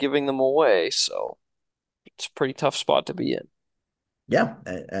than are giving them away. So it's a pretty tough spot to be in. Yeah,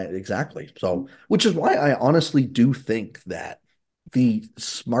 exactly. So, which is why I honestly do think that the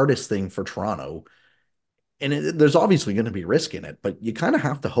smartest thing for Toronto, and there's obviously going to be risk in it, but you kind of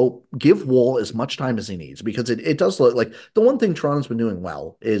have to give Woll as much time as he needs because it does look like the one thing Toronto's been doing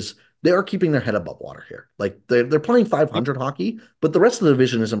well is they are keeping their head above water here. Like they're playing Yep. 500 hockey, but the rest of the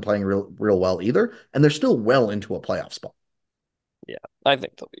division isn't playing real well either, and they're still well into a playoff spot. Yeah, I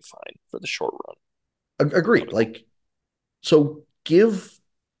think they'll be fine for the short run. No Agreed. doubt. Like so, give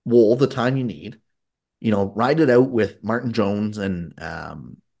Woll the time you need. Ride it out with Martin Jones and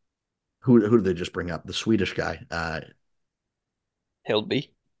who did they just bring up? The Swedish guy.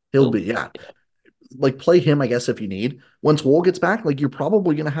 Hilby. He'll be, Hill. yeah. Yeah. Like play him, I guess, if you need. Once Wool gets back, like you're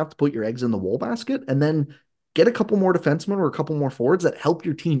probably gonna have to put your eggs in the Wool basket and then get a couple more defensemen or a couple more forwards that help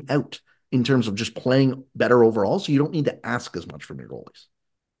your team out in terms of just playing better overall. So you don't need to ask as much from your goalies.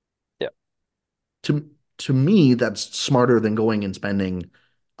 Yeah. To me, that's smarter than going and spending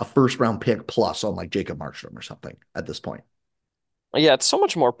a first round pick plus on like Jacob Markstrom or something at this point. Yeah, it's so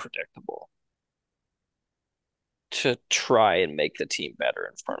much more predictable to try and make the team better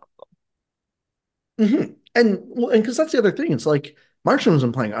in front of them. And because that's the other thing, it's like Markstrom's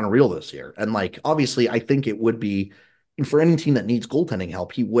been playing unreal this year, and like obviously, I think it would be for any team that needs goaltending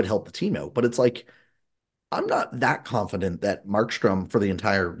help, he would help the team out. But it's like I'm not that confident that Markstrom for the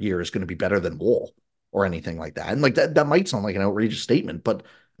entire year is going to be better than Wool or anything like that. And like that might sound like an outrageous statement, but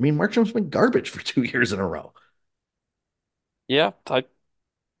I mean Markstrom's been garbage for 2 years in a row. Yeah,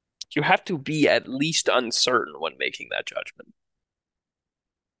 you have to be at least uncertain when making that judgment.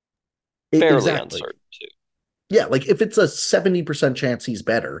 Fairly Exactly. uncertain too. Yeah, like if it's a 70% chance he's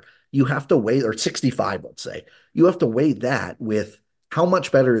better, you have to weigh, or 65, let's say, you have to weigh that with how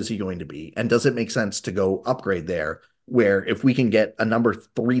much better is he going to be? And does it make sense to go upgrade there? Where if we can get a number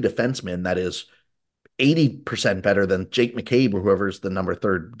three defenseman that is 80% better than Jake McCabe or whoever's the number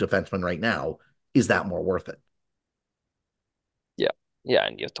third defenseman right now, is that more worth it? Yeah, yeah,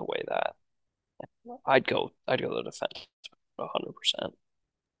 and you have to weigh that. I'd go the defense 100%.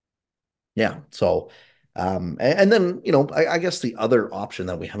 Yeah. So, and then, I guess the other option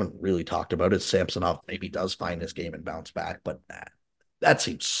that we haven't really talked about is Samsonov maybe does find his game and bounce back, but that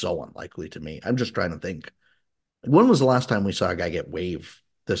seems so unlikely to me. I'm just trying to think. When was the last time we saw a guy get waived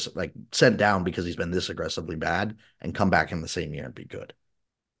this, like sent down because he's been this aggressively bad and come back in the same year and be good?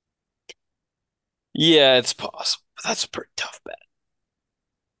 Yeah, it's possible. But that's a pretty tough bet.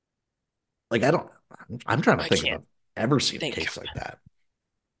 Like, I don't, I'm trying to I think if can't I've ever seen a think case of like it. that.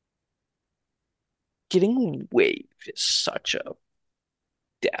 Getting waived is such a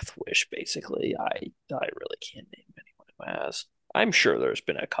death wish, basically. I really can't name anyone who has. I'm sure there's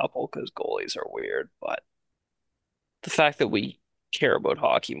been a couple because goalies are weird, but the fact that we care about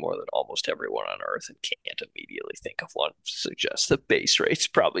hockey more than almost everyone on earth and can't immediately think of one suggests the base rate's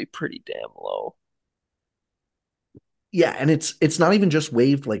probably pretty damn low. Yeah, and it's not even just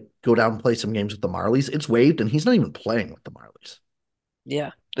waived, like go down and play some games with the Marlies. It's waived, and he's not even playing with the Marlies.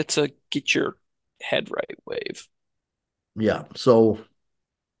 Yeah, that's a get your head right wave. Yeah, so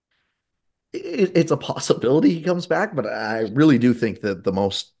it's a possibility he comes back, but I really do think that the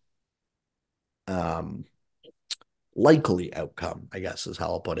most um, likely outcome, I guess, is how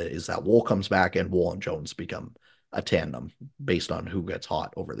I'll put it, is that Wool comes back and Wool and Jones become a tandem based on who gets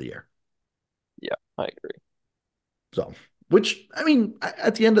hot over the year. Yeah, I agree. So, which I mean,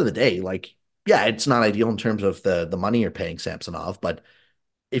 at the end of the day, like yeah, it's not ideal in terms of the money you're paying Samsonov, but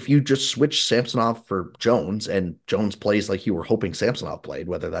if you just switch Samsonov for Jones and Jones plays like you were hoping Samsonov played,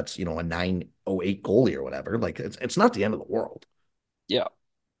 whether that's, a 908 goalie or whatever, like it's not the end of the world. Yeah.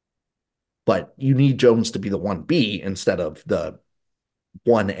 But you need Jones to be the 1B instead of the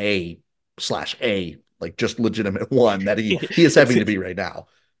 1A/A, like just legitimate one that he is having to be right now.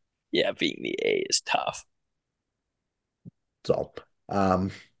 Yeah, being the A is tough. So,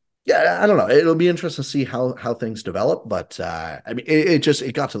 um, yeah, I don't know. It'll be interesting to see how things develop. But I mean,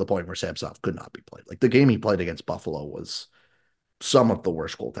 it got to the point where Samsonov could not be played. Like the game he played against Buffalo was some of the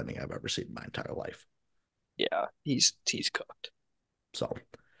worst goaltending I've ever seen in my entire life. Yeah, he's cooked. So,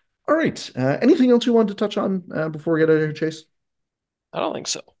 all right. Anything else you wanted to touch on before we get out of here, Chase? I don't think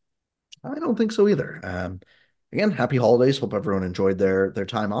so. I don't think so either. Again, happy holidays. Hope everyone enjoyed their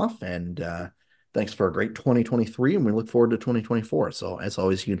time off, and thanks for a great 2023. And we look forward to 2024. So, as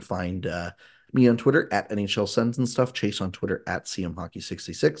always, you can find me on Twitter at NHL Sends and Stuff, Chase on Twitter at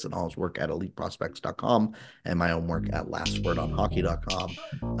CMHockey66, and all his work at EliteProspects.com, and my own work at LastWordOnHockey.com.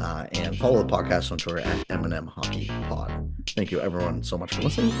 And follow the podcast on Twitter at M&M Hockey Pod. Thank you, everyone, so much for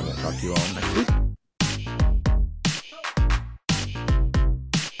listening, and we'll talk to you all next week.